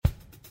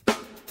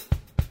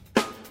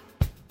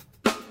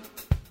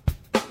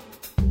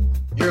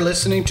You're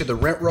listening to the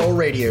Rent Roll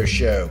Radio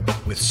Show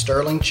with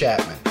Sterling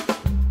Chapman.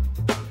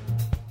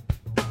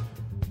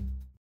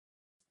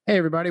 Hey,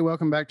 everybody.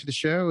 Welcome back to the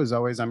show. As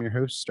always, I'm your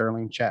host,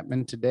 Sterling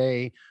Chapman.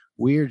 Today,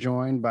 we are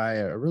joined by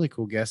a really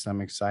cool guest I'm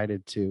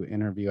excited to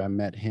interview. I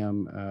met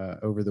him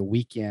over the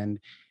weekend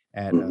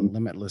at a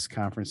Limitless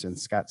conference in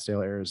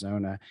Scottsdale,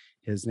 Arizona.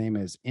 His name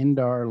is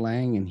Indar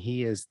Lang, and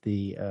he is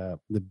the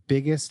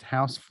biggest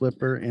house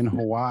flipper in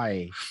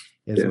Hawaii,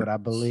 is what I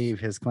believe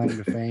his claim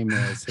to fame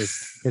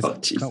is.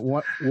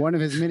 One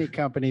of his many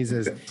companies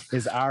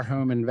is Our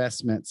Home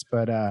Investments.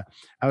 But I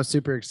was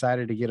super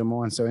excited to get him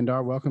on. So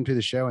Indar, welcome to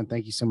the show, and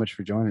thank you so much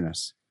for joining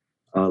us.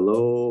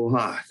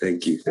 Aloha.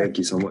 Thank you. Thank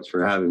you so much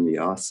for having me.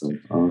 Awesome.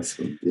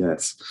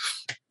 Yes.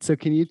 So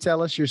can you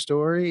tell us your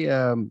story,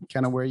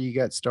 kind of where you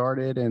got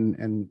started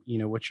and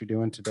what you're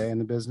doing today in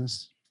the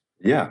business?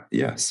 Yeah.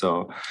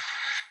 So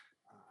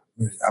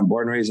I'm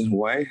born and raised in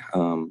Hawaii.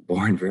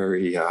 Born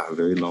very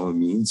low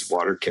means,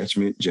 water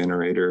catchment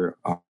generator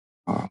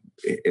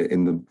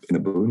in the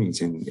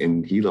boonies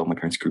in Hilo. My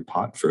parents grew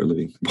pot for a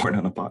living. Born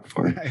on a pot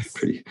farm. Nice.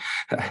 Pretty,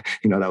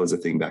 that was a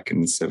thing back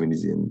in the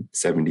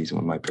 70s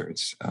when my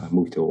parents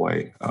moved to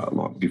Hawaii.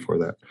 Long before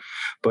that,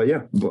 but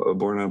yeah,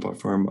 born on a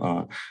pot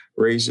farm.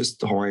 Raised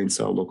just Hawaiian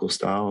style, local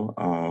style.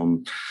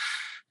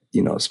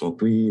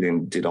 Smoked weed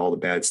and did all the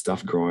bad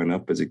stuff growing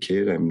up as a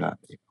kid. I'm not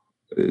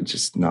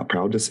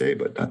proud to say,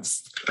 but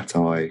that's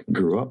how I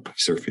grew up,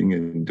 surfing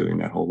and doing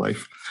that whole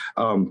life.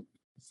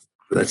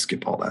 Let's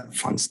skip all that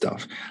fun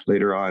stuff.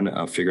 Later on,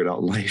 I figured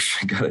out life,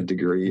 got a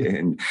degree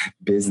in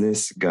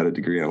business, got a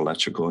degree in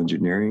electrical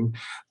engineering.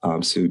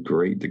 So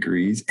great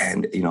degrees.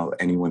 And,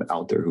 anyone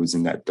out there who's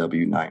in that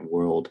W-9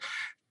 world,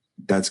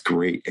 that's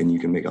great. And you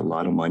can make a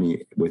lot of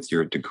money with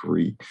your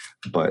degree.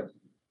 But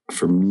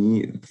for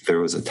me, there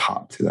was a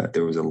top to that.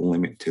 There was a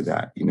limit to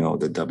that.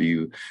 The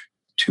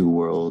W-2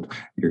 world,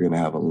 you're going to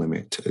have a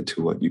limit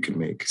to what you can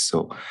make.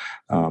 So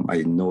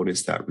I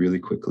noticed that really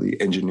quickly.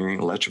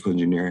 Electrical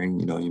engineering,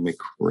 you make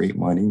great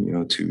money,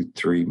 2,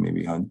 3,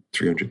 maybe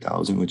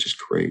 300,000, which is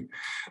great.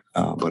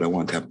 But I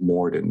want to have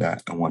more than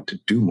that. I want to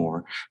do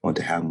more. I want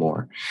to have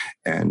more.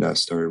 And I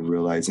started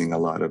realizing a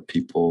lot of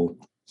people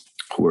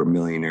who were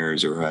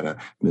millionaires or had a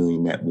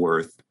million net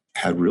worth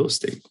had real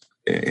estate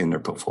in their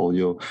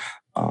portfolio.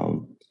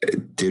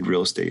 Did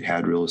real estate,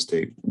 had real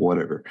estate,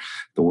 whatever.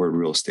 The word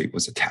real estate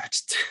was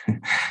attached.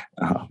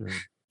 Sure.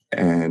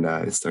 And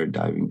I started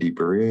diving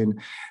deeper in.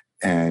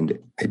 And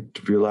I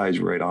realized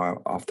right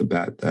off the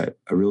bat that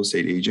a real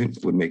estate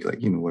agent would make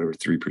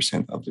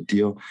 3% of the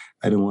deal.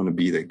 I didn't want to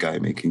be the guy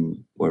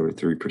making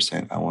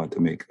 3%. I wanted to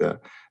make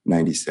the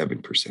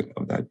 97%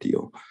 of that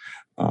deal.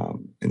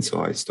 And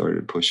so I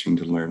started pushing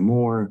to learn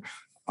more,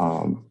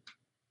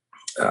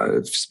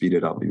 speed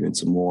it up even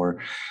some more.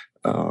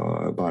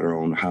 Bought our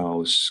own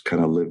house,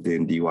 kind of lived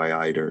in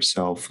DIY'd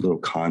ourselves, little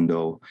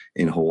condo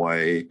in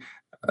Hawaii,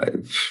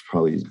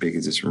 probably as big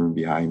as this room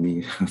behind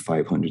me,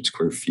 500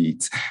 square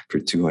feet for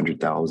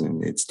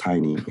 $200,000. It's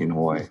tiny in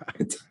Hawaii.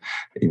 It's,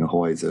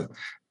 Hawaii's a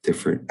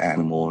different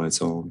animal on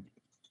its own.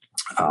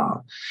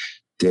 Bought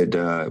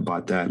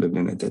that, lived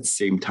in it. At that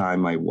same time,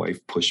 my wife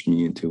pushed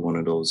me into one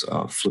of those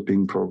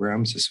flipping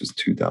programs. This was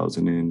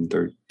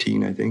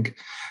 2013, I think.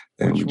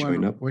 And we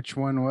joined up. Which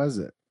one was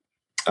it?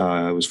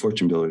 It was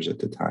Fortune Builders at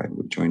the time.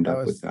 We joined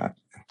up with that.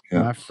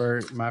 Yeah.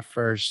 My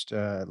first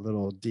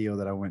little deal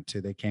that I went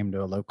to, they came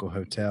to a local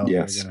hotel.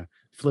 Yes. They were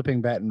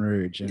flipping Baton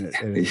Rouge, and it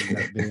ended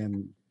up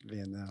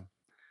being them.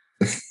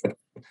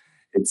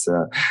 It's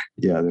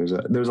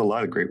there's a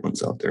lot of great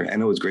ones out there,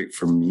 and it was great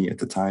for me at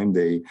the time.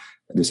 They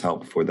just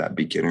helped for that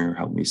beginner,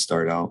 helped me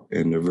start out,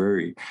 and they're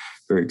very,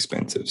 very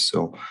expensive.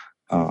 So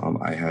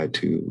I had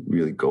to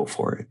really go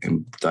for it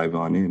and dive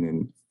on in,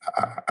 and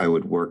I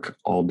would work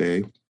all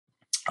day.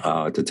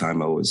 At the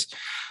time, I was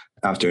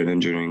after an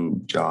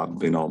engineering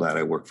job and all that.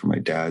 I worked for my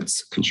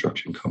dad's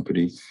construction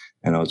company,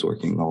 and I was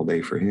working all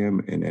day for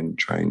him, and then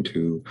trying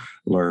to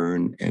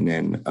learn, and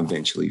then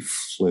eventually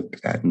flip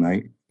at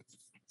night.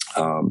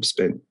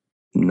 Spent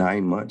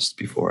 9 months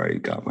before I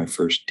got my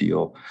first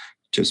deal,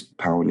 just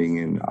pounding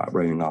and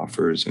writing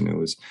offers, and it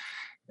was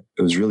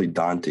really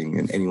daunting.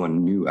 And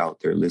anyone new out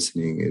there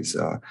listening is.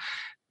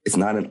 It's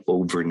not an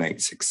overnight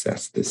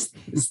success. This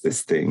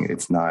thing.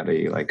 It's not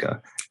a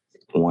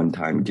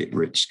one-time get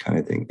rich kind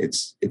of thing.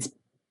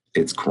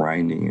 It's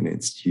grinding, and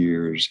it's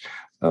years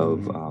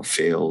of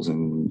fails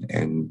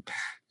and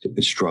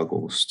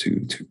struggles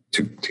to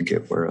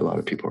get where a lot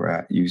of people are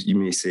at. You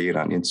may see it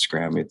on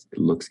Instagram. It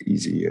looks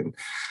easy,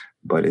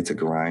 but it's a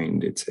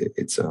grind.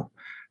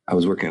 I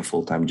was working a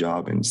full-time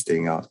job and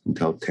staying out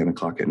until 10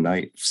 o'clock at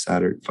night,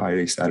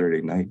 Friday,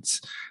 Saturday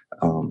nights,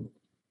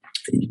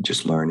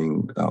 just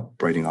learning,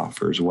 writing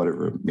offers,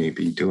 whatever it may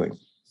be,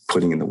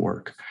 putting in the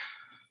work.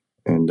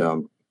 And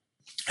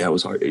it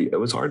was hard. It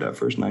was hard that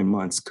first 9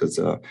 months because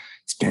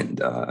spent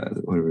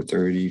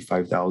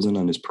 $35,000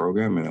 on this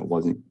program, and I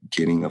wasn't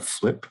getting a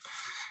flip.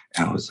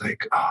 And I was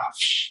like,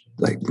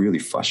 really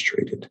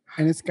frustrated.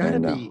 And it's got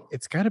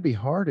to be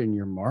hard in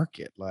your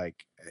market,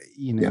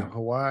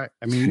 Hawaii.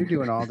 I mean, you're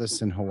doing all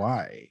this in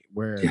Hawaii,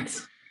 where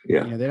yes.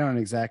 Yeah. They don't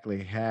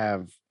exactly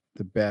have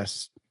the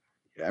best.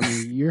 I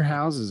mean, your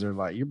houses are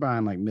like, you're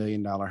buying like $1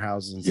 million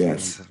houses and selling them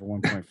Yes. for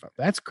 1.5.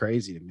 That's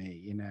crazy to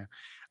me.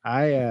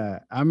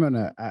 I'm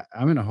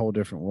in a whole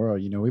different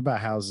world. We buy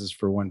houses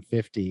for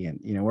 150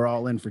 and we're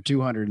all in for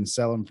 200 and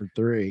sell them for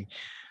 3.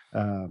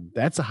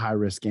 That's a high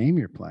risk game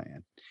you're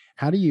playing.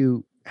 How do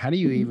you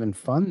even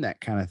fund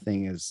that kind of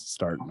thing as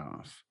starting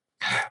off?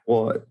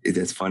 Well,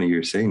 it's funny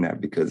you're saying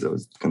that, because I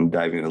was going to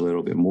dive in a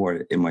little bit more.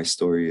 In my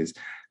story is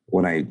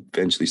when I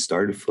eventually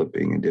started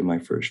flipping and did my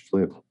first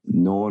flip,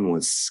 no one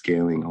was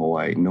scaling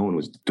Hawaii. No one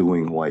was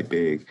doing Hawaii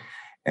big.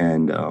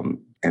 And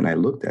I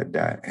looked at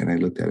that, and I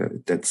looked at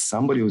it that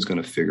somebody was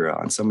going to figure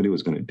out, and somebody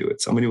was going to do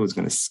it. Somebody was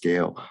going to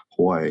scale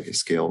Hawaii,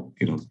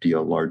 be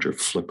a larger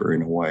flipper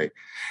in Hawaii.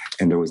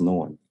 And there was no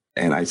one.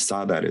 And I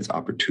saw that as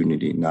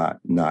opportunity,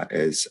 not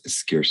as a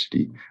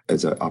scarcity,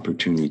 as an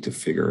opportunity to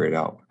figure it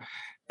out.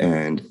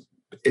 And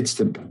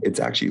it's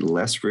actually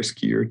less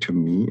riskier to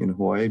me in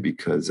Hawaii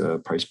because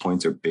price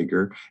points are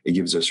bigger. It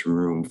gives us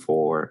room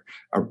for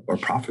our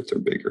profits are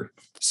bigger.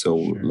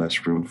 So Sure.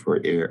 less room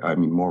for air. I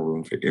mean, more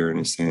room for air in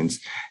a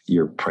sense.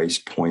 Your price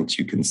points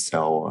you can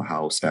sell a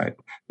house at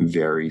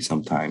vary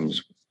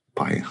sometimes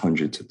by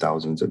hundreds of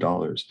thousands of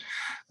dollars.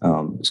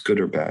 It's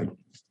good or bad.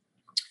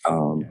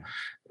 Yeah.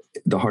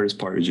 The hardest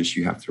part is just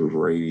you have to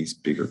raise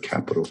bigger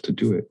capital to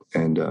do it.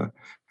 And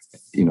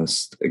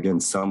again,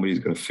 somebody's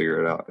going to figure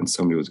it out, and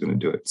somebody was going to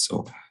do it.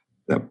 So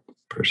that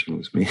person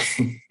was me.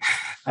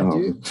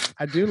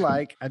 I do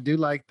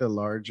like the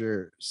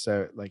larger.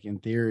 So like in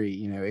theory,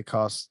 it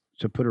costs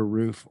to put a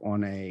roof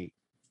on a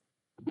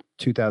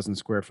 2,000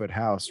 square foot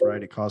house,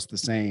 right? It costs the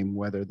same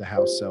whether the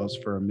house sells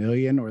for $1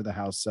 million or the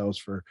house sells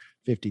for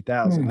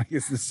 50,000. Like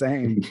it's the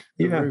same.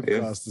 The roof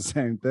costs the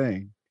same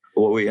thing.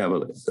 Well, we have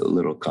a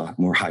little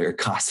more higher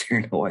cost here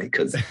in Hawaii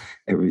because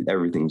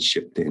everything's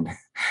shipped in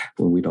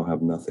when we don't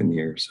have nothing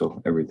here.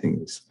 So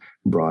everything is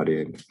brought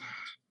in.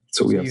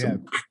 So we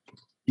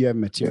have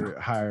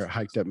material, higher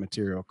hiked up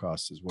material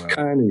costs as well.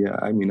 Kind of, yeah.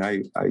 I mean,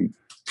 I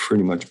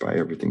pretty much buy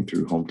everything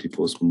through Home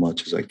Depot as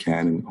much as I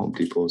can, and Home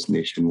Depot is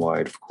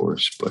nationwide, of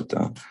course. But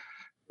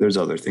there's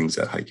other things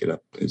that hike it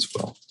up as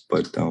well.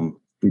 But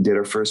we did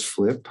our first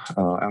flip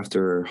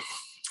after.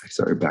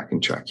 Sorry, back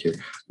in track here.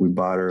 We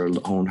bought our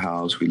own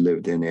house. We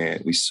lived in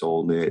it. We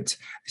sold it.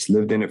 I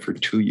lived in it for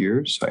 2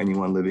 years. So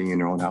anyone living in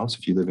their own house,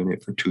 if you live in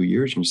it for 2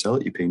 years and you sell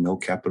it, you pay no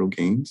capital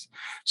gains.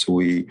 So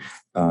we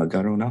got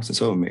our own house and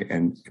sold it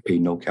and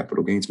paid no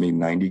capital gains, made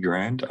 90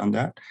 grand on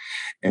that.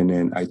 And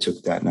then I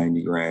took that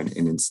 90 grand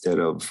and instead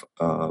of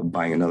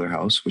buying another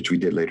house, which we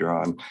did later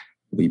on,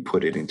 we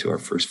put it into our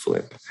first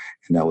flip.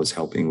 And that was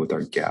helping with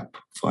our gap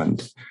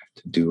fund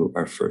to do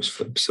our first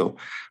flip. So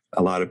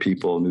a lot of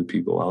new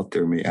people out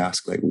there may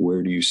ask, like,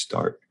 where do you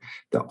start?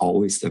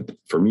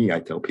 For me,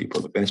 I tell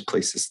people the best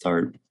place to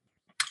start,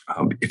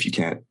 if you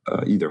can't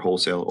either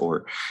wholesale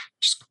or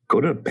just go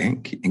to the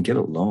bank and get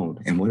a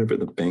loan. And whatever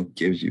the bank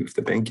gives you, if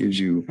the bank gives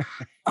you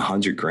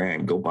 100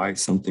 grand, go buy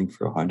something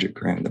for 100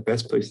 grand. The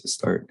best place to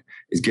start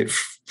is get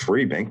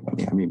free bank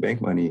money. I mean,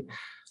 bank money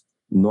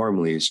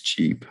normally is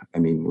cheap. I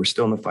mean, we're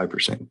still in the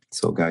 5%.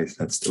 So guys,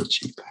 that's still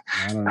cheap.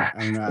 I don't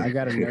know. I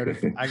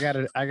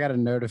got a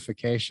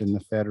notification.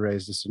 The Fed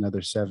raised us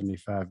another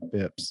 75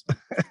 bips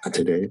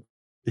today.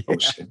 Yeah. Oh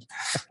shit.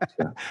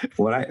 Yeah.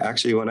 When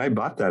I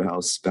bought that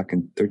house back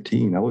in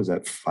 13, I was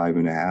at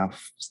 5.5,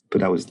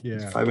 but that was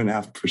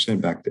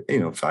 5.5% back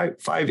then.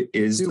 Five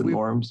is the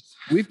norms.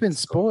 We've been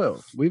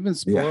spoiled.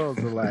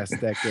 The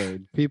last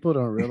decade. People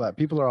don't realize.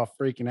 People are all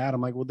freaking out. I'm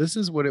like, well, this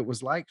is what it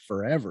was like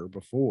forever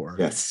before.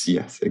 Yes,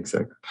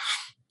 exactly.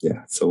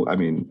 Yeah. So I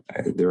mean,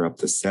 they're up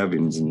to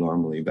 7s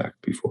normally back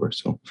before.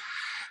 So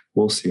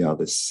we'll see how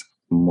this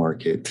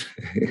market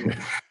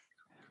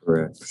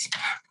corrects.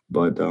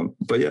 But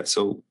yeah,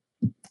 so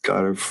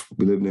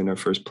we lived in our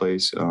first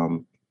place.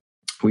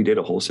 We did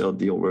a wholesale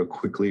deal real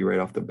quickly right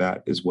off the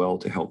bat as well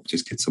to help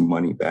just get some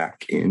money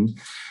back in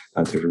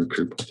to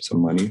recoup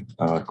some money.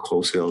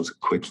 Wholesale is a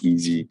quick,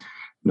 easy,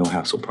 no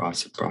hassle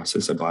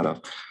process. I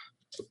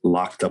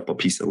locked up a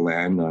piece of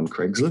land on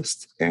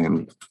Craigslist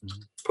and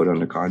put it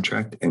under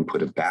contract and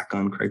put it back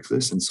on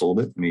Craigslist and sold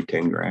it, made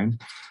 10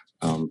 grand.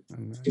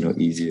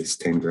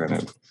 Easiest 10 grand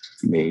I've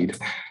made.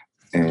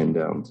 And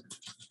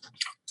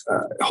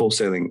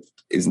wholesaling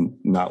is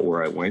not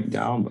where I went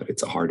down, but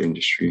it's a hard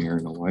industry here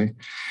in Hawaii.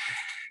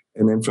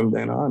 And then from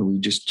then on, we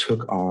just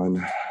took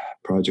on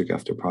project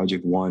after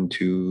project, 1,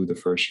 2, the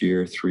first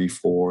year, 3,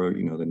 4,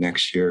 the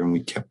next year, and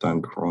we kept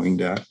on growing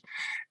that.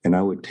 And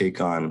I would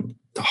take on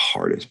the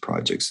hardest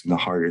projects in the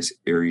hardest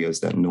areas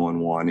that no one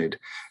wanted.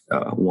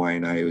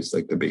 Waianae was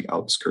like the big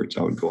outskirts.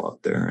 I would go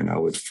out there and I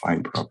would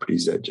find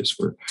properties that just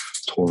were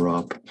tore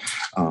up,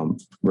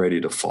 ready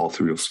to fall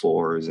through the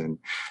floors. And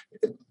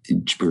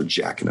we were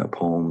jacking up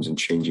homes and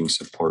changing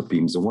support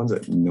beams, the ones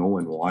that no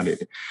one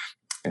wanted.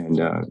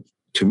 And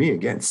to me,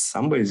 again,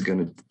 somebody's going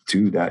to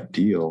do that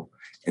deal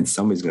and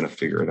somebody's going to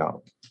figure it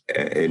out.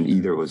 and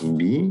either it was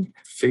me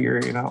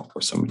figuring it out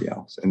or somebody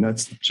else. And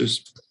that's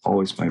just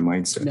always my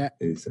mindset Now,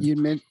 is, you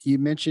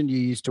mentioned you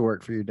used to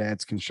work for your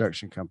dad's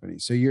construction company,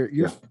 so yeah,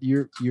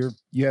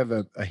 you have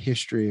a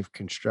history of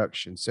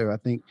construction. So I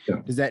think,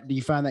 yeah. do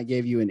you find that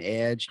gave you an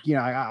edge? You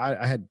know,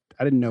 I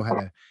didn't know how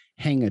to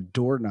hang a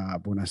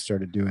doorknob when I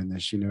started doing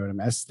this. You know what I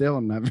mean? I still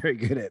am not very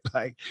good at,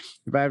 like,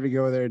 if I have to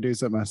go there and do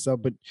something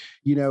myself. But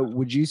you know,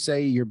 would you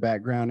say your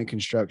background in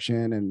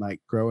construction and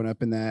like growing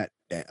up in that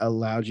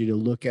allowed you to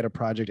look at a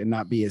project and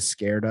not be as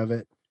scared of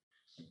it?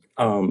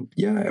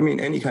 Yeah, I mean,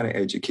 any kind of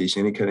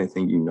education, any kind of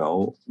thing,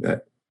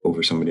 that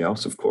over somebody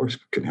else, of course,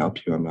 can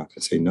help you. I'm not going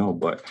to say no,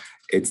 but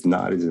it's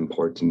not as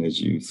important as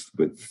you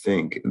would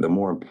think. The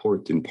more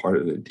important part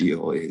of the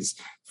deal is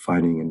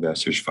finding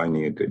investors,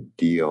 finding a good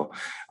deal.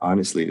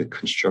 Honestly, the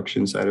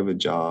construction side of a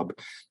job,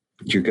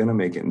 you're going to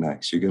make it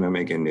nice. You're going to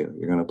make it new.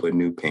 You're going to put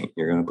new paint.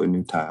 You're going to put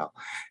new tile.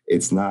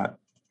 It's not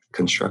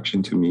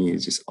construction to me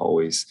is just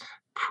always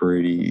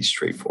pretty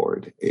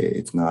straightforward.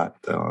 It's not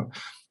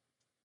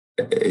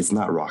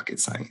rocket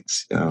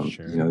science.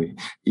 Sure.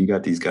 You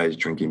got these guys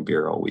drinking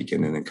beer all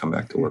weekend and then come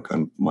back to work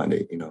on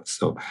Monday,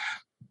 so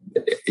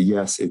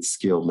yes, it's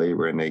skilled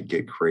labor and they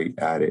get great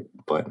at it,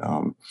 but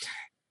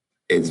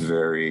it's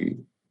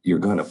you're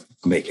going to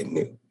make it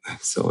new.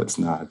 So it's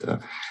not,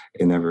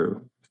 it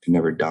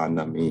never dawned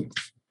on me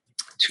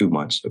too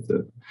much of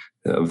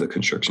the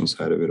construction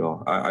side of it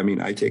all. I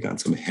mean, I take on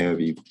some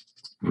heavy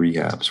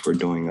rehabs. We're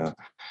doing a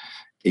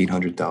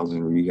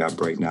 800,000 rehab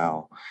right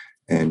now,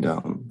 and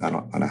on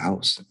a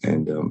house,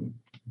 and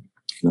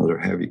they're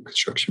heavy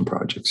construction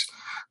projects.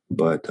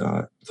 But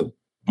the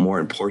more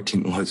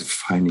important was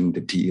finding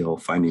the deal,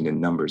 finding the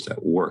numbers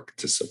that work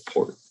to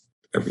support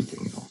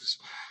everything else.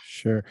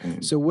 Sure.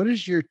 And So what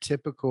does your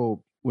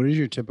typical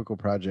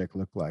project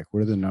look like?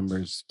 What are the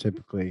numbers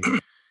typically?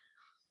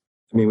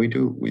 I mean, we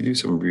do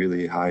some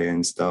really high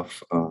end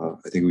stuff. I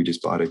think we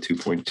just bought a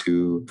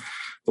 2.2.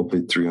 We'll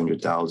put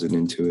 300,000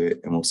 into it,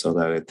 and we'll sell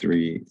that at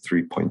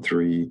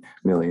 3.3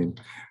 million.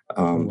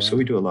 Oh, So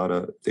we wow. do a lot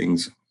of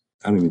things.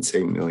 I don't even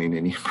say million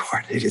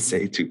anymore. They just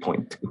say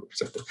 2.2 or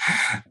something.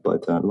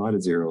 But a lot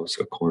of zeros,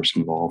 of course,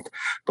 involved.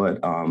 But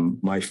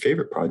my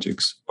favorite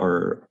projects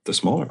are the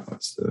smaller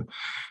ones.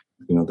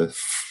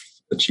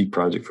 The cheap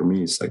project for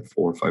me is like 400,000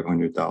 or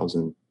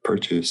 500,000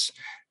 purchase,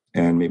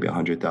 and maybe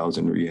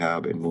 100,000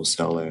 rehab, and we'll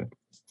sell at,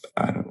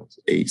 I don't know,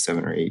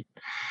 700,000 or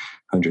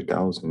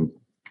 800,000.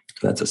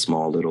 That's a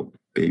small little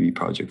baby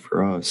project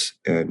for us,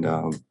 and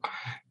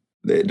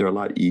they're a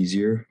lot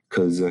easier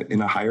because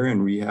in a higher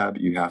end rehab,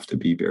 you have to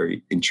be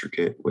very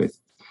intricate with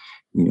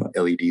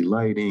LED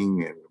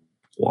lighting and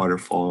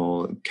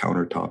waterfall and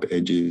countertop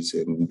edges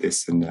and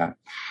this and that.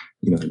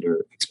 They're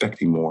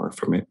expecting more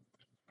from it.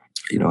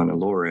 On a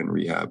lower end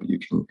rehab, you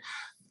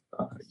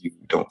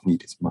don't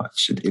need as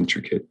much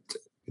intricate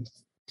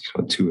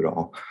to it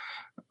all.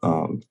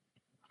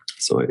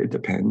 So it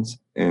depends.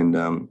 And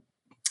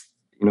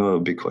a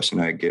big question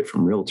I get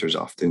from realtors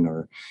often,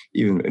 or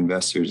even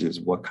investors, is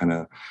what kind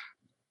of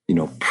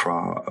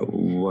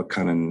what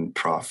kind of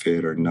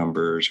profit or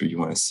numbers or you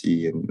want to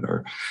see,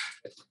 or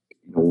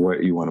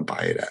what you want to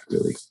buy it at,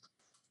 really.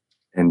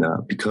 And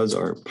because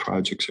our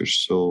projects are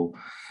so,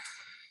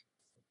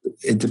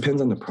 it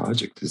depends on the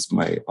project. Is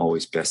my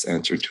always best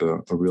answer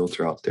to a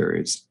realtor out there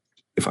is,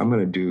 if I'm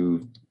going to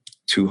do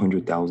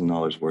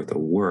 $200,000 worth of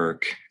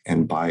work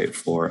and buy it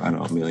for, I don't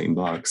know, $1 million,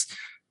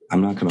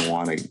 I'm not going to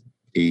want a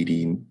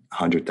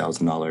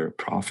 $100,000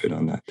 profit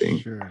on that thing.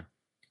 Sure.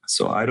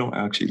 So I don't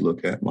actually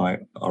look at my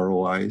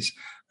ROIs.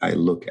 I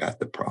look at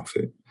the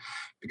profit,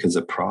 because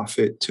the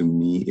profit to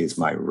me is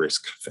my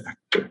risk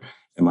factor.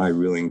 Am I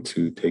willing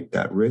to take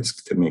that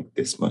risk to make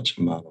this much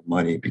amount of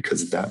money?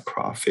 Because that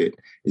profit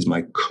is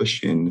my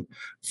cushion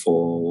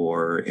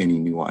for any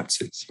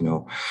nuances,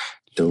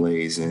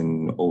 delays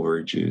and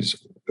overages.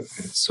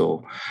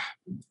 So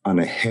on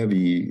a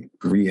heavy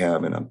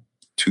rehab and a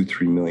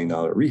 $2-3 million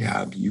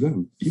rehab, you're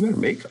gonna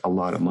make a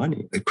lot of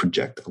money. They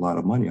project a lot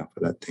of money off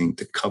of that thing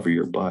to cover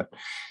your butt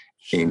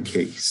in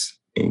case.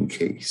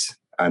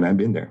 And I've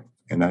been there,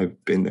 and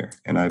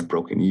I've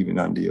broken even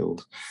on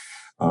deals.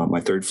 My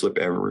third flip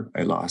ever,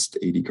 I lost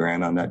 80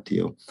 grand on that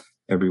deal.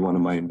 Every one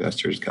of my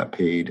investors got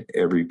paid.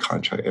 Every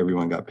contract,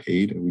 everyone got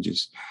paid, and we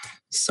just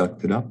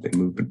sucked it up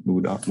and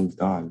moved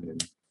on.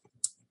 And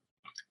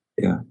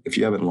yeah, if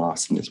you haven't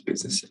lost in this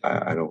business,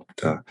 I don't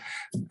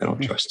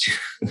trust you.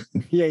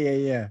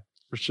 Yeah,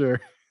 for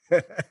sure.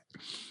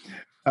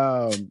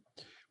 um,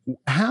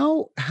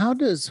 how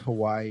does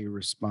Hawaii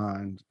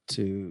respond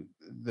to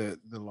the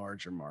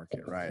larger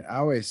market? Right. I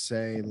always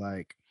say,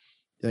 like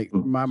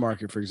my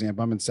market, for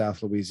example, I'm in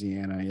South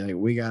Louisiana. Like,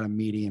 we got a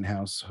median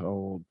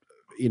household,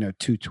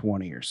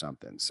 220 or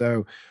something.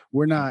 So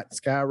we're not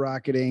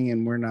skyrocketing,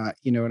 and we're not,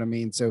 you know what I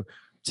mean? So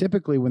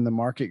typically when the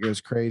market goes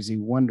crazy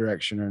one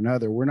direction or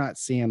another, we're not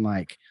seeing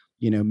like,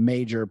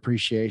 major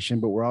appreciation,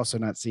 but we're also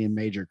not seeing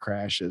major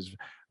crashes,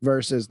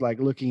 versus like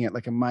looking at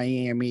like a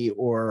Miami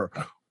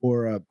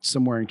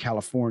somewhere in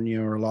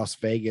California or Las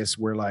Vegas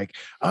where like,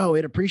 oh,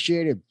 it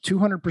appreciated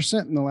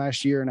 200% in the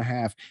last year and a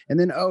half. And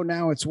then, oh,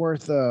 now it's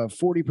worth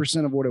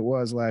 40% of what it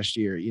was last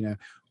year.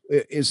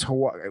 Is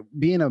Hawaii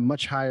being a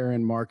much higher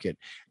end market?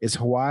 Is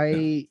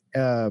Hawaii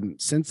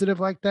sensitive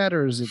like that,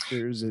 or does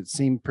it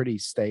seem pretty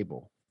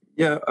stable?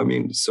 Yeah, I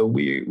mean, so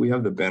we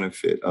have the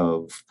benefit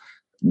of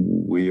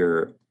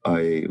we're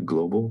a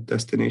global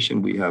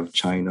destination. We have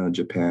China,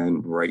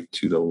 Japan right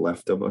to the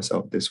left of us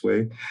out this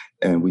way,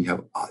 and we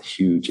have a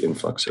huge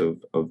influx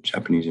of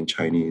Japanese and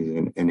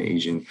Chinese and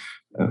Asian,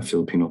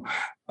 Filipino,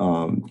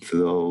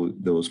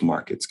 those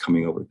markets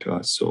coming over to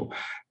us. So,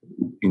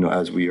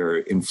 as we are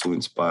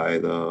influenced by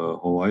the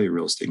Hawaii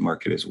real estate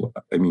market as well,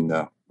 I mean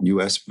the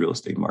U.S. real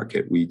estate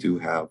market, we do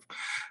have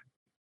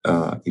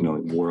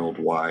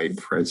worldwide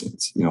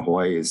presence.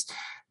 Hawaii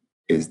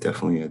is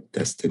definitely a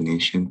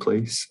destination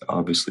place,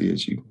 obviously,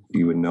 as you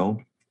would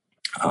know.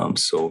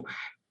 So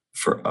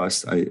for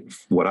us,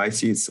 what I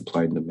see is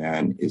supply and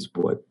demand is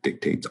what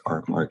dictates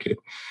our market.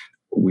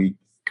 We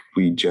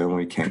we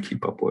generally can't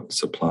keep up with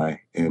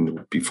supply.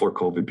 And before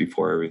COVID,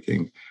 before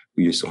everything,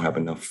 we just don't have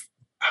enough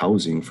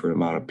housing for the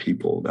amount of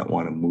people that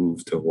want to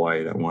move to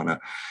Hawaii, that want to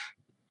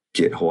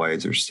get Hawaii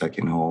as their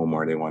second home,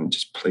 or they want to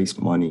just place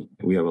money.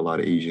 We have a lot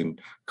of Asian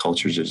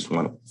cultures that just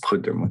want to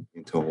put their money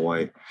into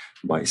Hawaii,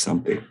 buy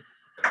something.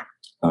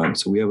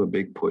 So we have a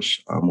big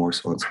push more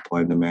so on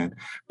supply and demand.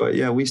 But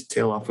yeah, we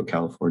tail off of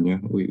California.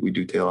 We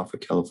do tail off of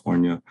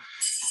California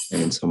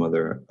and some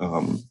other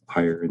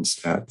higher end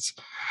stats.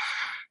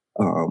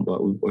 But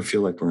I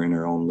feel like we're in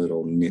our own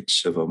little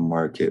niche of a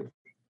market.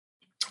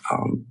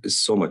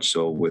 So much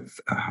so with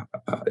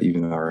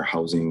even our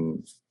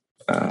housing,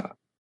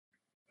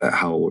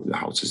 how the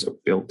houses are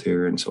built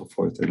here and so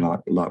forth, and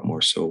not a lot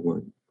more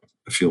so.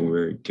 I feel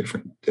very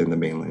different than the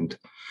mainland.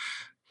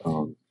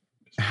 Um,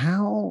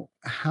 How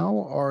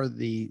are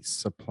the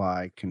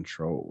supply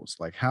controls?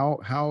 Like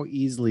how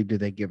easily do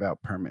they give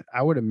out permit?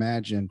 I would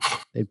imagine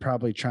they'd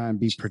probably try and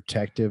be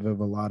protective of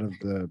a lot of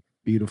the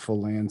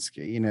beautiful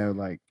landscape,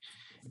 like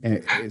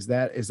is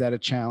that a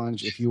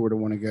challenge if you were to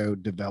want to go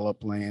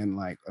develop land?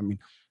 Like, I mean,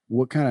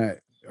 what kind of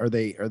are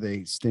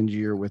they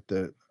stingier with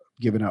the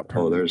giving out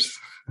oh, permits?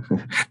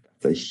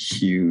 it's a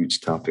huge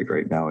topic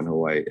right now in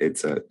Hawaii.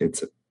 It's a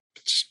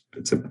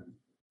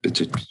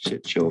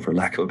shit show, for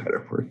lack of a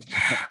better word.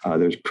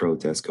 There's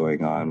protests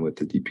going on with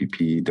the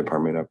DPP,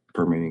 Department of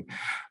Permitting.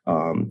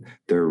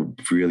 They're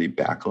really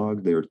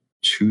backlogged. There are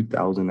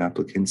 2,000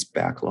 applicants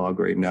backlog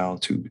right now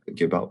to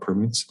give out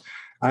permits.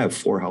 I have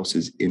 4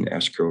 houses in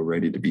escrow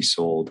ready to be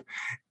sold,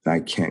 and I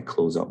can't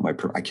close out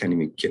I can't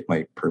even get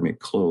my permit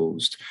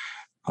closed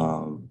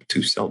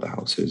to sell the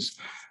houses.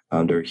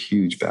 They're a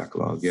huge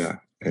backlog, yeah.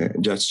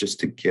 And just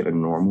to get a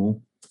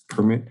normal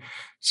permit.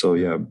 So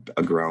yeah,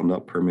 a ground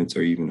up permits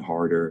are even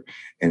harder.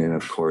 And then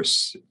of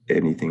course,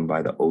 anything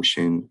by the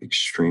ocean,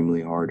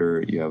 extremely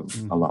harder. You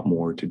have a lot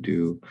more to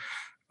do.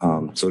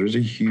 So there's a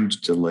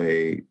huge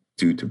delay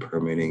due to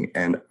permitting.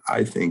 And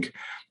I think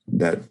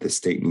that the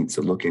state needs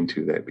to look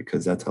into that,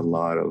 because that's a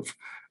lot of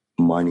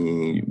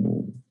money,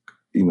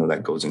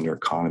 that goes into our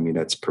economy,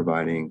 that's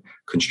providing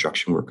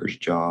construction workers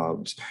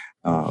jobs.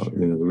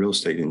 The real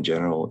estate in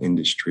general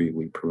industry,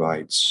 we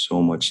provide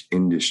so much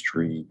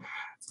industry,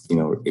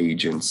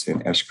 agents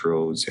and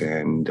escrows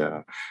and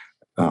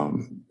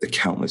the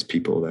countless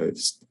people that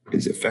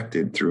is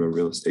affected through a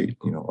real estate,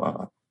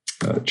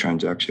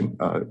 transaction,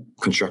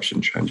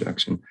 construction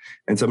transaction.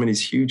 And some of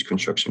these huge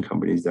construction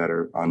companies that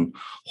are on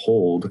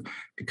hold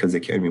because they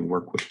can't even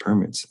work with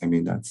permits. I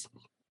mean, it's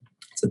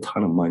a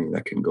ton of money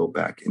that can go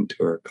back into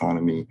our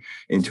economy,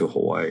 into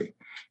Hawaii.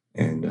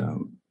 And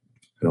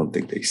I don't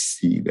think they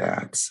see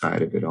that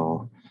side of it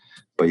all.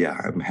 But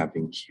yeah, I'm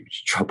having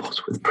huge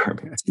troubles with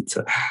permits.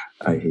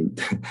 I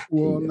hate.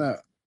 Well, no,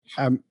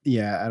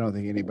 yeah, I don't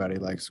think anybody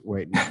likes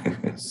waiting on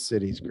the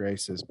city's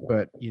graces,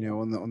 but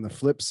on the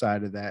flip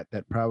side of that,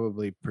 that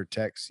probably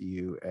protects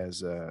you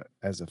as a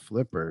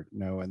flipper,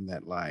 knowing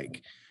that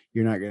like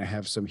you're not going to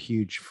have some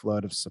huge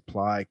flood of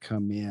supply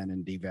come in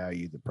and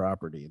devalue the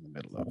property in the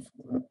middle of.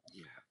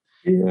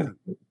 Yeah,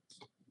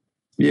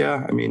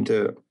 yeah. I mean,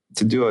 to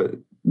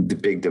do the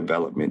big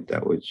development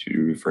that what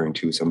you're referring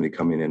to, somebody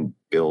come in and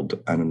build,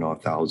 I don't know,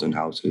 1,000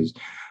 houses.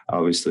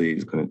 Obviously,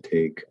 it's going to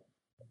take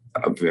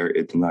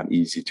it's not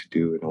easy to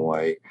do in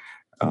Hawaii.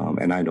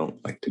 And I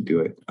don't like to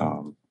do it.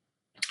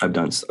 I've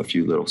done a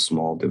few little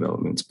small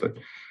developments, but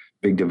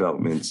big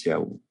developments,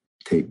 yeah,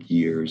 take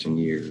years and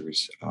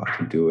years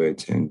to do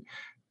it. And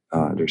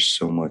there's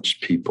so much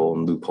people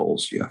and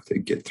loopholes you have to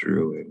get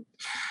through.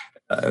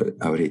 And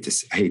I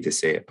hate to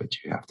say it, but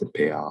you have to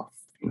pay off,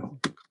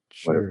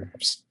 whatever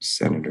Sure.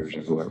 senators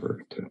or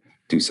whoever to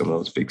do some of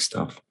those big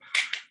stuff.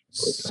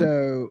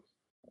 So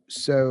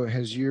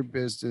has your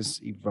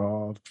business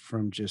evolved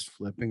from just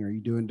flipping? Are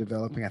you doing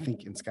developing? I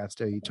think in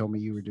Scottsdale, you told me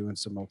you were doing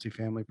some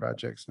multifamily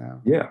projects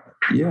now.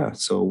 Yeah.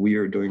 So we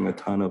are doing a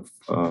ton of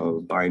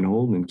buy and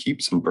hold and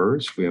keep some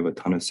burrs. We have a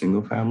ton of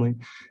single family,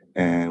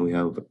 and we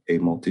have a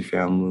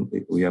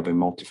multifamily. We have a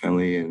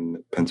multifamily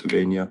in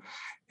Pennsylvania,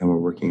 and we're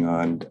working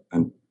on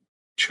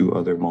two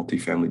other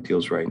multifamily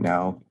deals right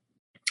now.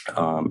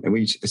 And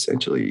we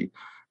essentially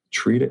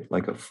treat it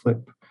like a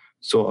flip.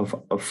 So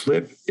a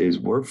flip is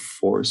we're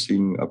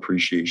forcing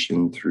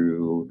appreciation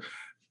through,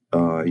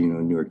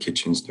 newer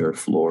kitchens, newer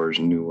floors,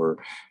 newer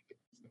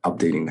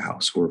updating the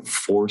house. We're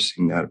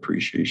forcing that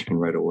appreciation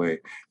right away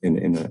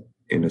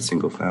in a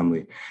single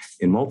family.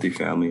 In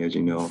multifamily, as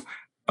you know,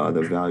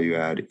 the value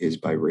add is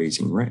by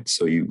raising rents.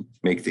 So you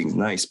make things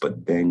nice,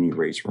 but then you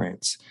raise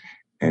rents,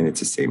 and it's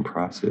the same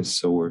process.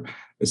 So we're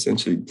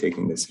essentially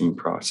taking the same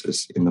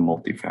process in the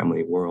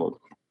multifamily world,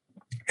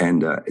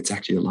 and it's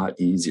actually a lot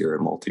easier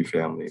in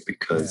multifamily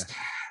because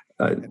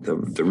Yeah.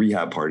 the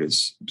rehab part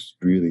is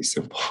really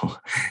simple.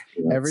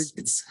 Every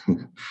It's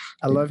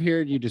I love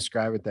hearing you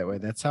describe it that way.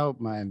 That's how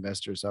my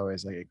investors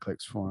always like it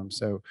clicks for them.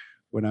 So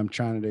when I'm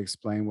trying to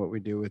explain what we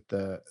do with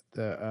the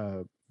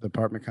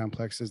apartment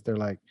complexes, they're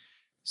like,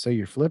 "So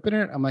you're flipping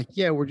it?" I'm like,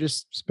 "Yeah, we're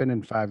just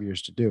spending 5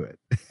 years to do it."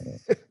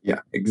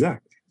 Yeah,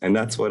 exactly. And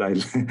that's what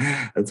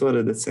that's what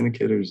the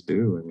syndicators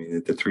do. I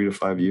mean, the 3 to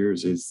 5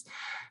 years is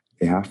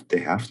they have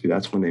to.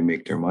 That's when they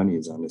make their money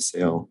is on the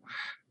sale,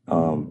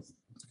 um,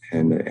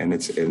 and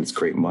it's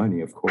great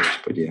money, of course.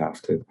 But you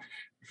have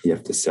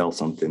to sell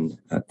something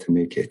to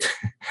make it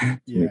to make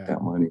Yeah,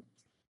 that money.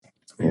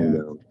 And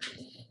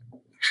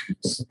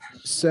yeah.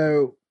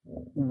 So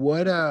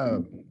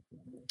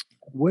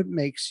what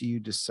makes you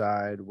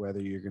decide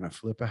whether you're going to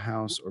flip a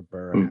house or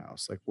burr a mm,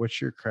 house? Like,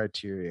 what's your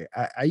criteria?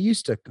 I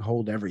used to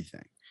hold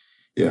everything.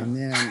 yeah,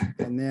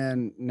 And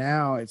then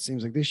now it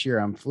seems like this year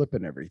I'm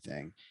flipping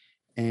everything.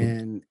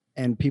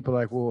 And people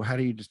are like, well, how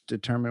do you just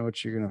determine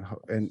what you're gonna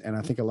and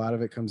I think a lot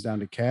of it comes down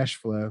to cash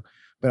flow.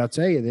 But I'll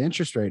tell you, the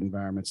interest rate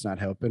environment's not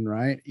helping,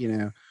 right?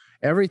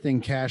 Everything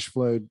cash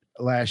flowed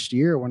last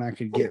year when I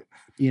could get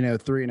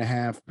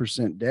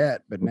 3.5%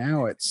 debt, but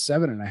now it's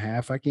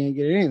 7.5. I can't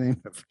get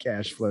anything but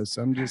cash flow.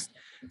 So I'm just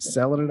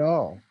selling it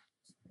all.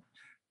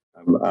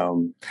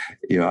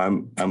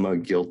 I'm, I'm a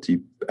guilty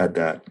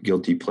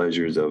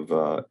pleasures of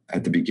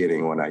at the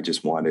beginning when I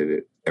just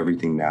wanted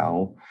everything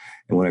now,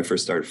 and when I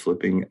first started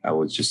flipping, I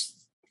was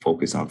just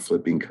focused on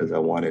flipping because I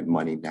wanted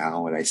money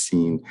now, and I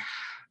seen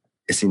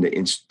the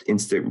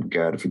instant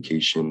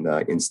gratification,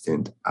 the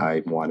instant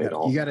I want it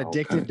all You got now kind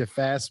addicted to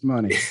fast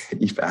money.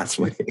 of fast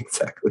money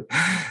exactly,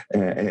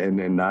 and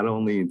then not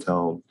only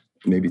until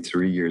maybe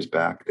 3 years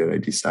back that I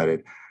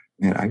decided,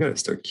 man, I got to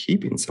start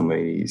keeping some of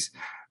these.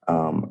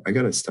 I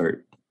got to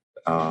start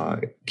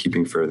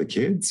keeping for the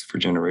kids, for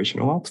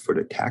generational wealth, for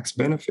the tax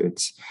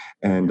benefits,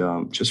 and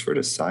just for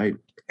the side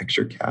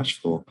extra cash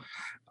flow.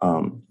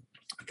 Um,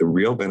 the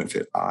real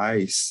benefit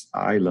I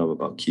love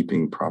about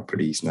keeping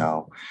properties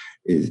now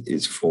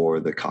is for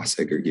the cost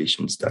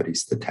segregation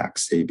studies, the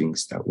tax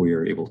savings that we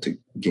are able to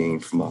gain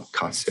from a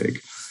cost seg.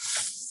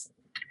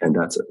 And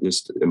that's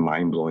just a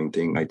mind blowing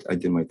thing. I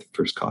did my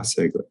first cost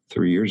seg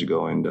 3 years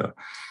ago, and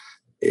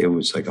it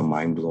was like a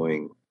mind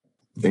blowing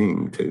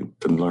thing to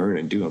learn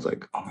and do. I was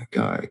like, oh my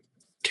God, I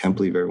can't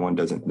believe everyone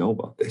doesn't know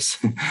about this.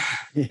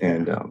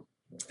 Yeah.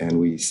 and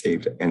we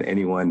saved it. And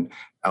anyone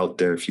out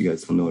there, if you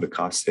guys don't know what a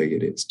cost seg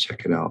it is,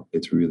 check it out.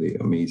 It's really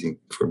amazing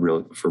for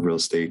real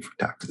estate, for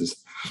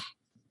taxes.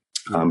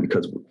 Yeah.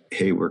 Because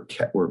hey, we're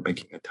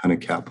making a ton of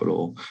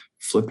capital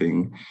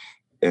flipping,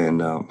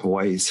 and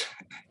Hawaii's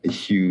a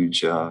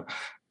huge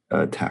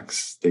tax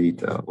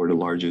state. We're the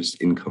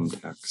largest income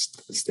tax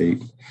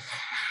state.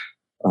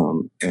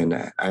 And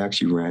I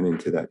actually ran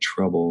into that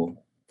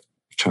trouble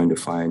trying to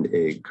find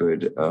a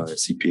good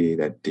CPA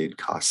that did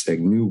cost seg,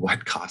 knew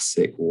what cost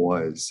seg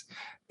was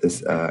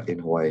this in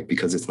Hawaii,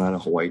 because it's not a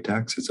Hawaii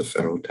tax, it's a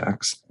federal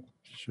tax.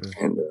 Sure.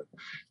 And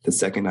the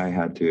second I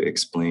had to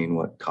explain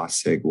what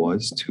cost seg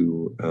was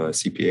to a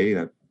CPA,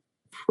 that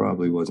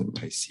probably wasn't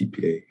my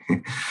CPA.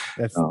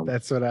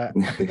 That's what I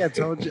think I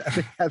told you.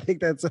 I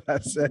think that's what I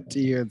said to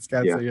you. And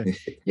Scott Yeah. said,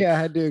 yeah, I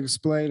had to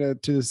explain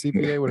to the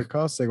CPA what a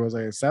cost seg was.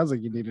 Like, it sounds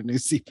like you need a new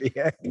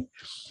CPA.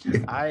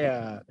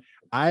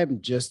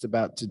 I'm just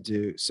about to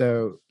do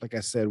so. Like I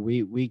said,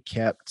 we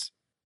kept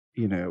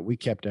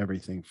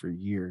everything for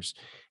years.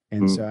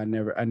 And so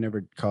Mm, I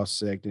never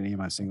cost segged any of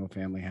my single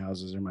family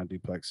houses or my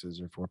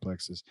duplexes or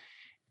fourplexes.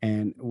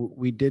 And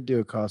we did do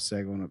a cost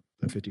seg on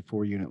a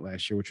 54 unit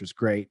last year, which was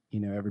great.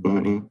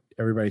 Everybody mhm,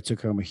 everybody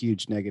took home a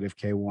huge negative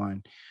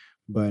K1,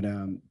 but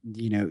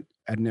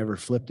I'd never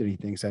flipped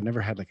anything, so I never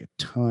had like a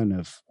ton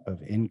of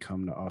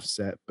income to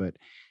offset. But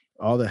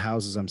all the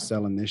houses I'm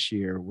selling this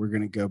year, we're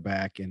going to go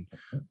back, and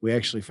we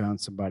actually found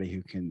somebody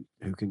who can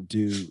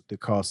do the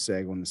cost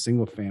seg on the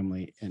single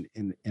family in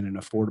an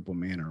affordable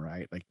manner,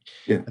 right? Like,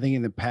 yeah. I think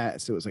in the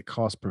past it was like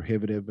cost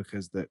prohibitive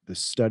because the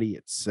study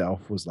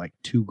itself was like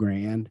 2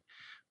 grand,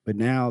 but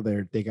now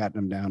they got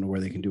them down to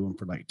where they can do them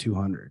for like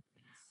 200.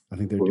 I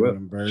think they're doing Well,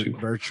 them shoot.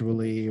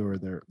 virtually, or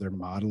they're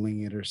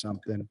modeling it or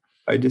something.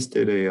 I just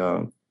did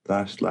a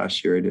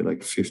last year. I did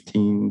like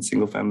 15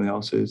 single family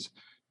houses.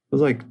 It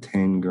was like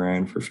 10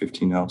 grand for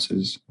 15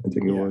 houses. I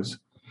think it Yeah. was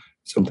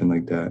something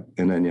like that.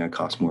 And then yeah, it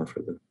cost more for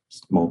the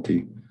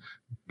multi.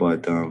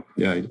 But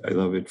yeah, I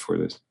love it for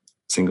this.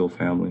 single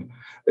family.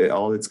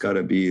 All it's got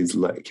to be is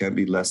it can't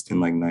be less than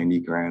like 90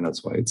 grand.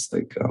 That's why it's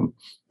like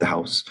the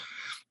house.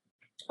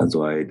 That's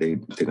why they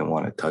didn't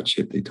want to touch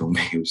it. They told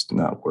me it was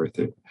not worth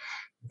it.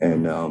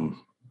 And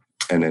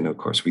then of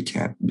course we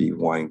can't be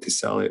wanting to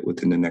sell it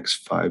within the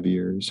next 5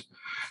 years.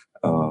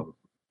 Um,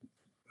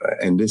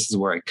 and this is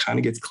where it kind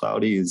of gets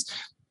cloudy. Is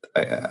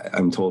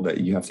I'm told that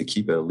you have to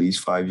keep it at least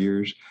 5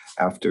 years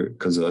after,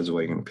 because otherwise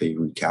you're going to pay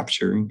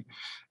recapturing.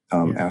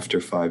 After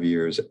 5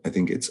 years, I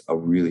think it's a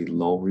really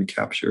low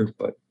recapture,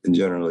 but in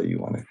general, you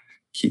want to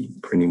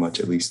keep pretty much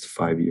at least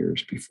 5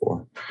 years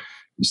before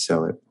you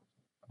sell it,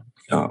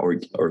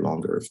 or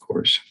longer, of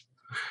course.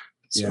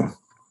 So. Yeah.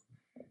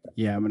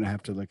 Yeah, I'm gonna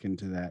have to look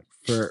into that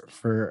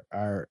for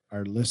our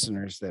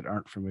listeners that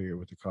aren't familiar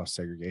with the cost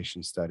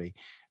segregation study.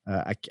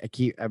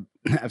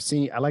 I've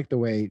seen, I like the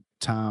way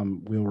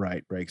Tom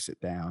Wheelwright breaks it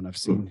down. I've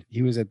seen,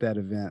 he was at that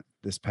event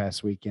this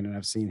past weekend, and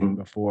I've seen him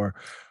before,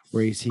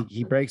 where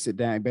he breaks it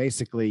down.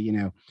 Basically,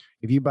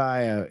 if you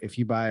buy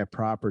a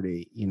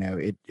property,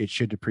 it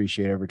should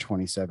depreciate over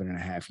 27 and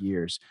a half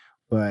years.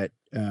 But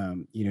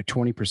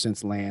 20%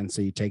 is land,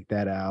 so you take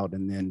that out,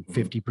 and then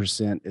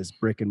 50% is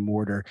brick and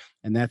mortar,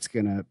 and that's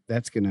gonna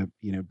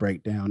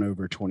break down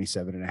over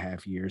 27 and a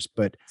half years.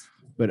 But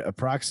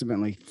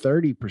approximately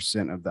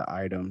 30% of the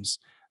items,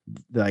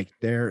 like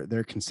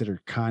they're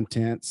considered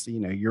contents,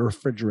 your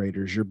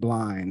refrigerators, your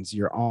blinds,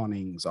 your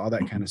awnings, all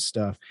that kind of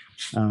stuff.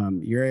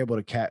 You're able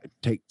to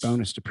take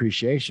bonus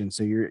depreciation,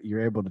 so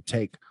you're able to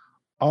take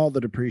all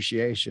the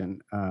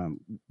depreciation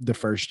the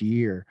first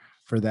year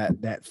for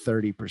that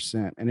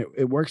 30%. And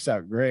it works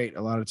out great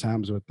a lot of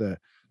times with the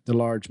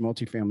large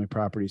multifamily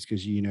properties,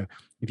 because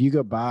if you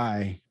go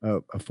buy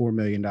a $4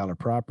 million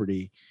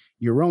property,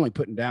 you're only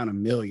putting down $1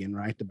 million,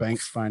 right? The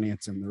bank's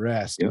financing the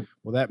rest. Yep.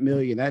 Well, that $1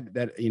 million,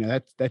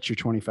 that's your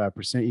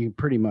 25%. You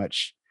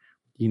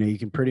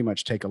can pretty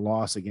much take a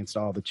loss against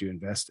all that you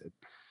invested.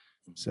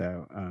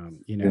 So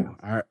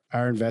our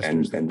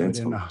investors and put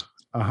in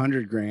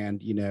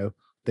 $100,000,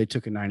 they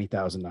took a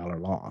 $90,000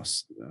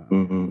 loss.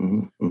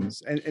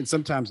 And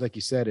sometimes, like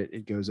you said,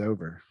 it goes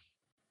over.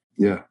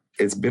 Yeah,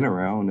 it's been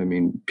around. I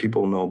mean,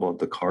 people know about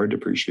the car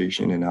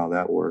depreciation and how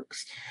that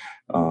works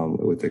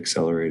with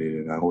accelerated.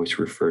 And I always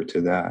refer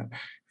to that.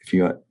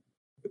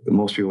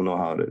 Most people know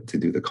how to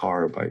do the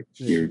car by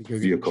your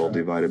vehicle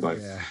divided by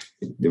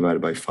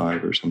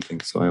 5 or something.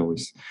 So I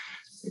always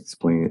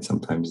explain it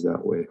sometimes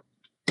that way.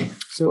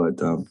 So,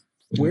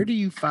 where do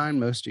you find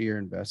most of your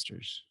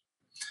investors?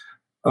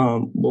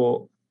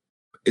 Well,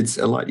 it's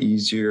a lot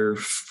easier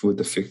with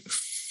the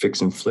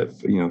fix and flip.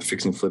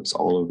 Fix and flips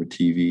all over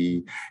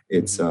TV.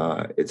 It's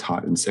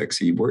hot and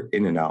sexy. We're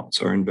in and out,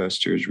 so our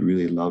investors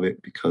really love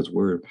it because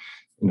we're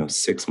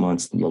 6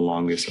 months, the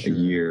longest, a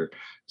year.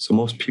 So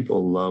most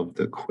people love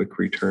the quick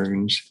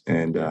returns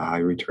and high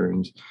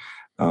returns.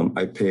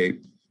 I pay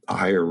a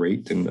higher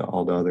rate than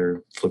all the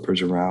other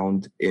flippers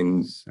around.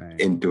 In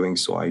doing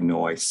so, I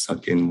know I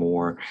suck in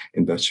more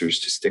investors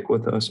to stick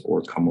with us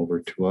or come over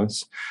to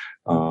us.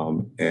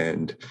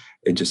 And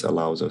it just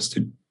allows us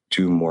to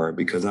do more,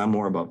 because I'm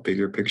more about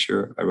bigger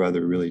picture. I'd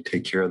rather really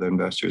take care of the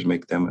investors,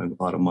 make them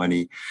a lot of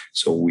money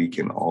so we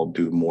can all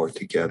do more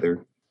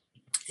together.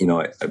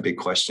 A big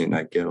question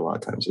I get a lot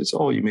of times is,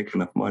 oh, you make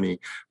enough money,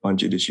 why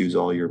don't you just use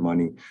all your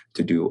money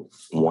to do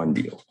one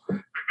deal?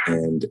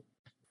 And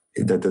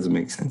that doesn't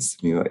make sense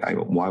to me.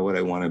 Why would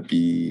I want to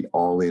be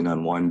all in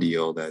on one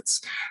deal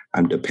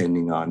I'm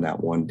depending on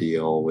that one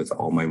deal with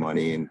all my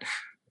money? And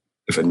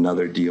if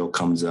another deal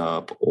comes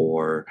up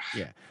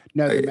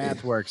the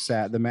math works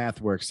out. The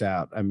math works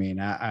out. I mean,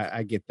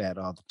 I get that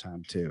all the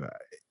time too.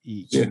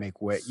 You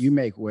make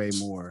way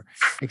more,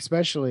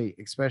 especially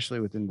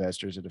with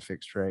investors at a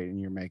fixed rate, and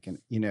you're making,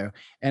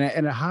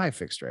 and a high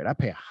fixed rate. I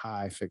pay a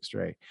high fixed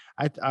rate.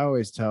 I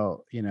always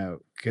tell,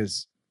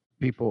 because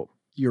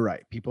you're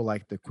right. People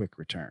like the quick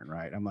return,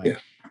 right? I'm like,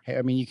 hey,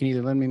 I mean, you can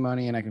either lend me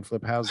money and I can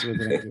flip houses with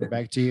it and give it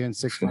back to you in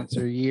 6 months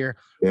or a year,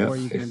 or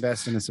you can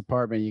invest in this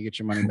apartment and you get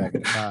your money back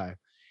in 5.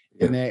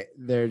 And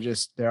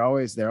they're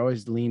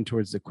always lean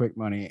towards the quick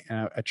money.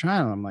 And I try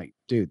and I'm like,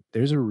 dude,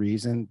 there's a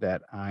reason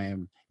that I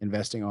am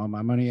investing all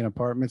my money in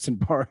apartments and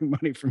borrowing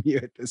money from you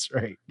at this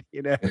rate,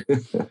 But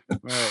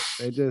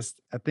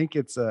I think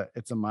it's a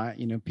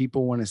mind,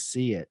 people want to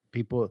see it.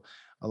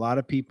 A lot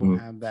of people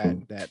have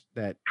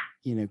that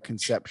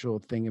conceptual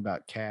thing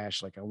about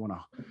cash. Like I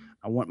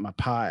want my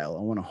pile. I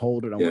want to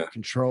hold it. I want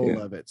control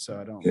of it, so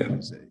I don't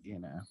lose it.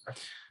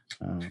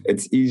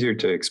 It's easier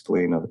to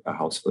explain a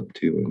house flip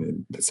too,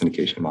 and the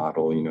syndication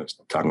model.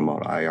 Talking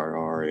about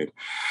IRR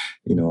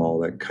and all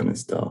that kind of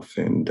stuff.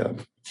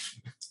 And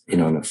in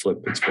a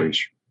flip, it's very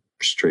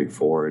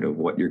straightforward of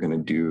what you're going to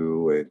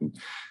do, and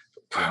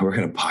we're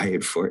going to buy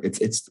it for.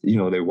 It's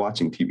they're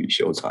watching TV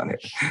shows on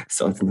it,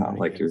 so it's not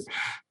like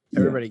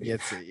everybody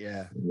gets it.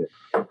 Yeah.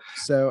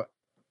 So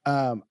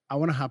I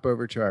want to hop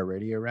over to our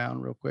radio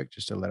round real quick,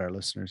 just to let our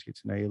listeners get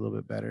to know you a little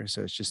bit better.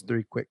 So it's just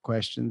 3 quick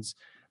questions.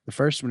 The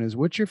first one is,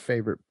 what's your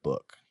favorite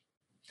book?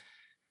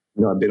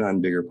 I've been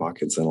on Bigger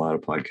Pockets and a lot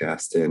of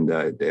podcasts, and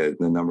the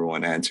number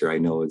one answer I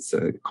know is,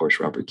 of course,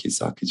 Robert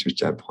Kiyosaki's Rich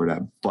Dad Poor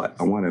Dad. But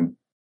I want to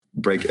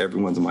break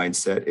everyone's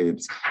mindset.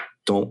 It's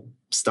don't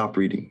stop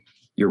reading.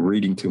 You're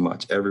reading too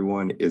much.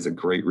 Everyone is a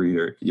great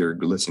reader. You're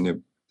listening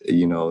to,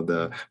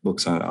 the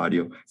books on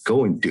audio.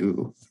 Go and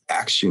do.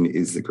 Action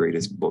is the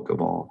greatest book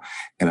of all.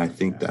 And I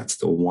think that's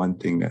the one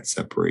thing that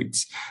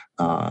separates,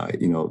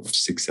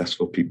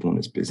 successful people in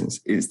this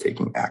business is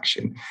taking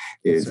action.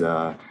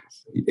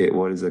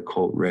 What is a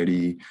quote?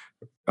 Ready,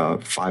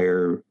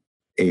 fire,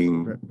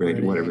 aim,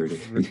 ready, whatever it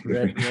is.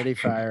 Ready,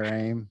 fire,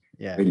 aim.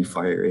 Yeah. Ready,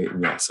 fire,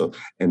 aim. Yeah. So,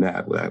 and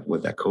that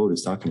what that code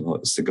is talking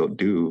about is to go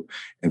do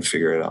and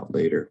figure it out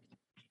later.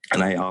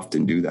 And I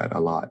often do that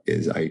a lot.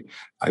 Is I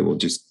will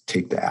just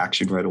take the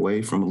action right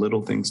away from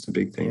little things to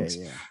big things.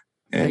 Yeah.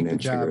 And take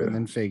the job and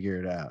then figure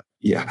it out.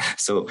 Yeah.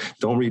 So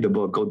don't read the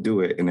book, go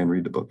do it, and then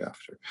read the book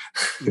after.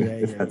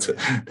 That's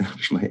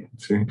my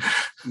answer.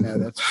 No,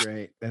 that's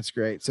great. That's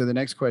great. So the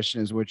next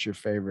question is, what's your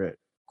favorite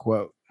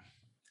quote?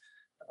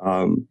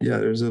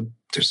 There's a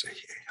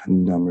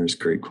numerous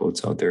great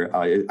quotes out there.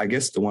 I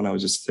guess the one I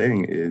was just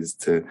saying is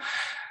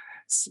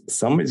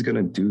somebody's going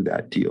to do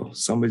that deal.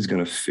 Somebody's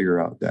going to figure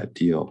out that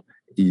deal,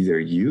 either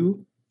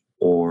you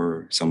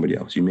or somebody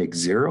else. You make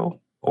zero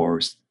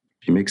or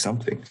you make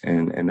something.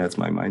 And that's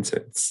my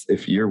mindset.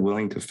 If you're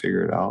willing to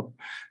figure it out,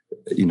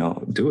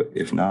 do it.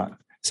 If not,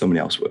 somebody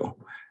else will.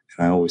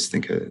 And I always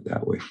think of it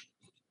that way.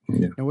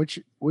 Yeah. And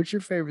what's your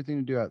favorite thing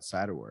to do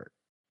outside of work?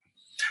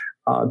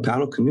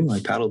 Paddle canoe. I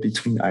paddle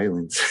between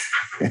islands.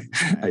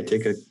 Nice. I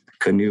take a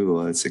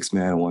canoe,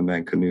 6-man,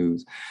 1-man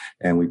canoes,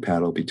 and we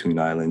paddle between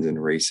islands and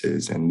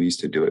races. And we used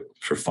to do it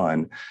for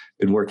fun.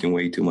 Been working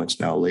way too much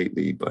now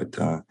lately, but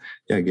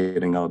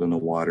getting out on the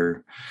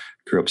water.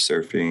 Grew up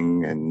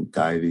surfing and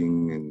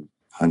diving and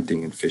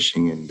hunting and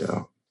fishing, and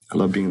I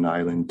love being in the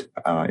island,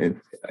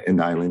 in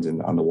the islands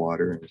and on the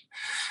water. And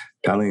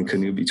paddling a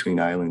canoe between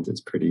islands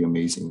is pretty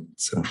amazing.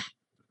 So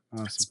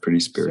awesome. It's pretty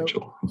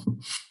spiritual. So,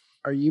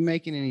 are you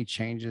making any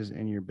changes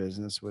in your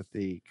business with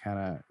the kind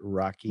of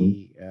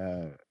rocky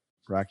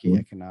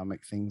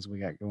economic things we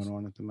got going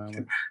on at the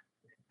moment?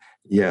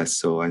 Yes.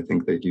 So I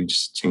think the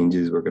huge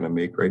changes we're going to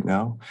make right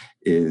now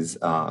is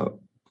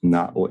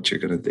not what you're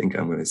going to think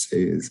I'm going to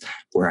say is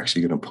we're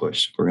actually going to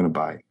push. We're going to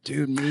buy.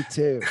 Dude, me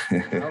too.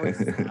 I was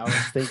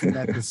thinking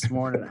that this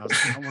morning. I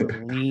want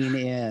to lean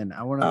in.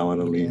 I want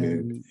to lean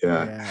in.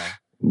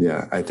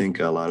 Yeah. I think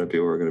a lot of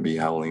people are going to be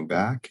howling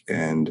back,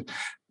 and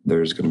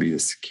there's going to be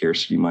this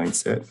scarcity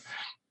mindset.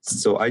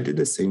 So I did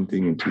the same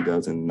thing in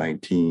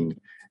 2019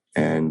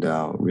 and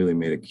really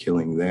made a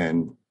killing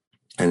then.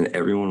 And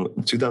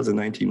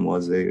 2019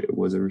 was a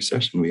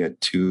recession. We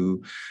had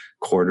 2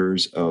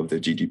 quarters of the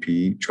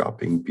GDP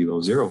dropping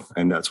below zero.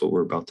 And that's what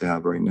we're about to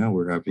have right now.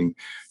 We're having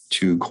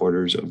 2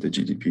 quarters of the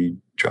GDP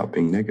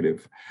dropping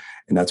negative.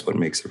 And that's what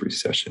makes a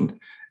recession.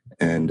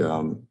 And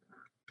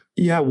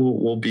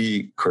we'll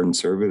be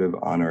conservative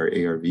on our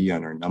ARV,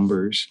 on our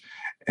numbers,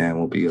 and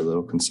we'll be a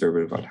little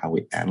conservative on how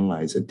we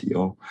analyze a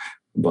deal.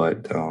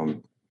 But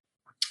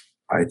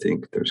I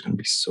think there's going to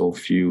be so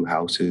few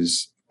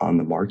houses on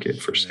the market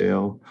for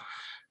sale.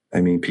 I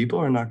mean, people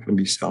are not going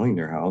to be selling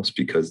their house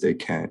because they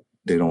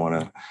don't want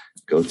to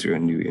go through a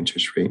new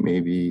interest rate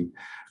maybe,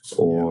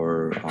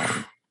 or,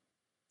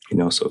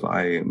 so if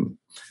I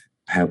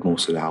have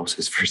most of the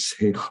houses for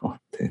sale,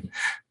 then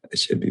I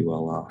should be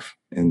well off.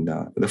 And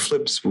the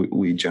flips,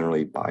 we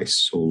generally buy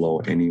so low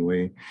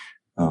anyway,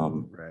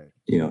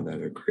 that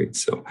are great.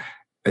 So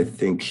I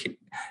think,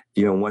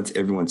 once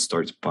everyone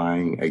starts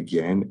buying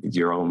again,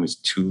 you're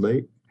almost too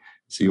late.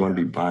 So you want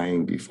to be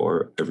buying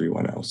before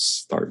everyone else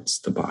starts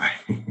to buy.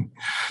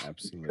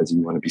 Absolutely. Because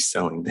you want to be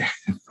selling them.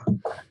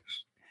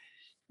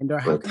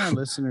 Indar, how can our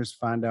listeners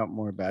find out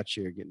more about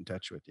you or get in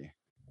touch with you?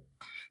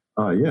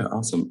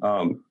 Awesome.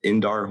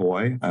 Indar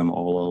Hawaii. I'm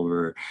all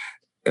over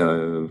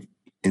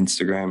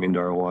Instagram,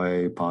 Indar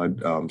Hawaii,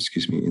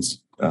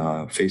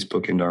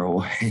 Facebook, Indar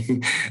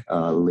Hawaii,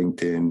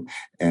 LinkedIn,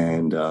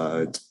 and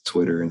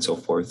Twitter, and so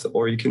forth.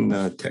 Or you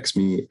can text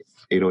me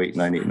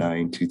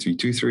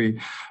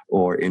 808-989-2323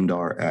 or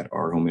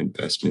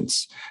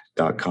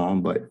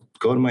indar@ourhomeinvestments.com. But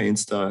go to my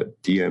Insta,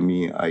 DM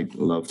me. I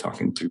love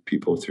talking to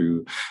people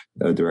through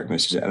direct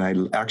messages. And I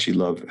actually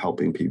love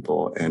helping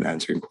people and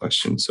answering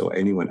questions. So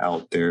anyone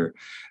out there,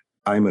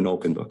 I'm an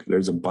open book.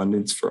 There's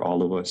abundance for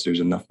all of us.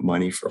 There's enough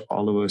money for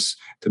all of us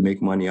to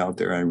make money out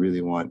there. I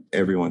really want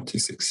everyone to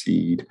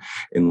succeed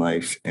in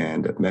life.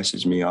 And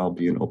message me. I'll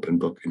be an open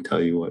book and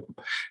tell you what,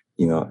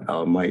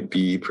 I might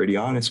be pretty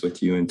honest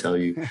with you and tell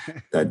you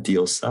that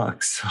deal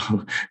sucks.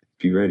 So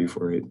be ready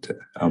for it.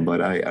 But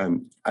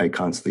I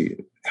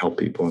constantly help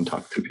people and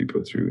talk to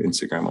people through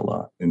Instagram a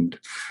lot. And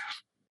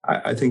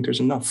I think there's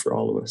enough for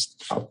all of us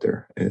out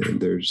there. And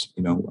there's,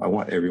 I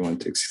want everyone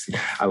to succeed.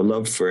 I would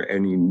love for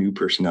any new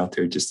person out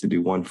there just to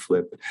do one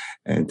flip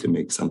and to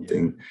make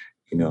something,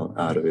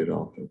 out of it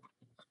all.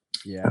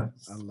 Yeah,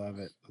 I love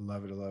it. I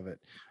love it. I love it.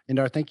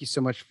 Indar, thank you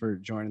so much for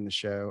joining the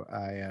show.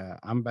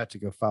 I'm about to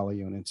go follow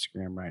you on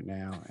Instagram right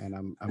now, and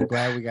I'm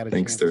glad we got a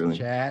chance to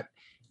chat.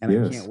 and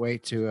I can't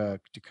wait to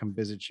come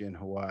visit you in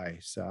Hawaii.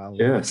 So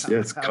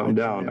yes, come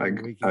down.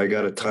 I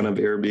got a ton of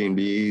there.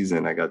 Airbnbs,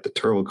 and I got the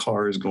turtle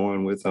cars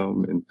going with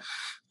them, and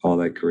all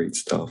that great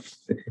stuff.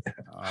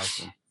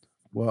 Awesome.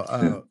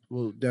 Well,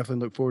 we'll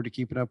definitely look forward to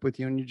keeping up with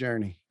you on your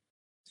journey.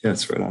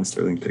 Yes, right on,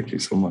 Sterling. Thank you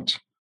so much.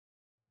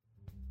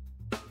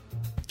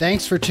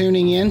 Thanks for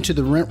tuning in to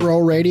the Rent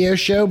Roll Radio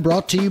Show,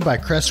 brought to you by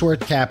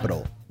Crestworth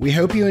Capital. We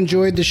hope you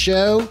enjoyed the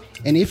show,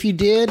 and if you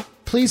did,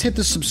 please hit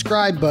the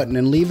subscribe button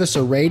and leave us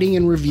a rating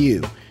and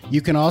review.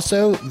 You can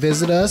also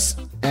visit us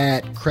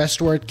at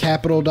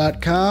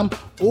crestworthcapital.com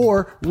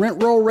or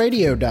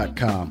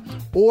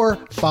rentrollradio.com, or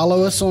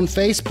follow us on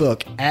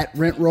Facebook at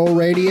Rent Roll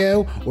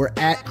Radio or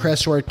at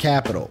Crestworth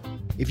Capital.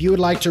 If you would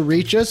like to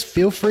reach us,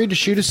 feel free to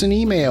shoot us an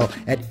email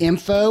at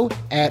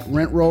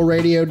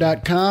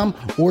info@rentrollradio.com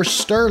or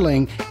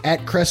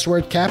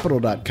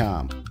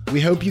sterling@crestworthcapital.com. We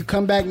hope you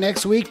come back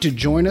next week to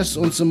join us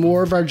on some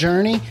more of our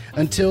journey.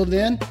 Until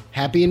then,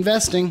 happy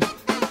investing.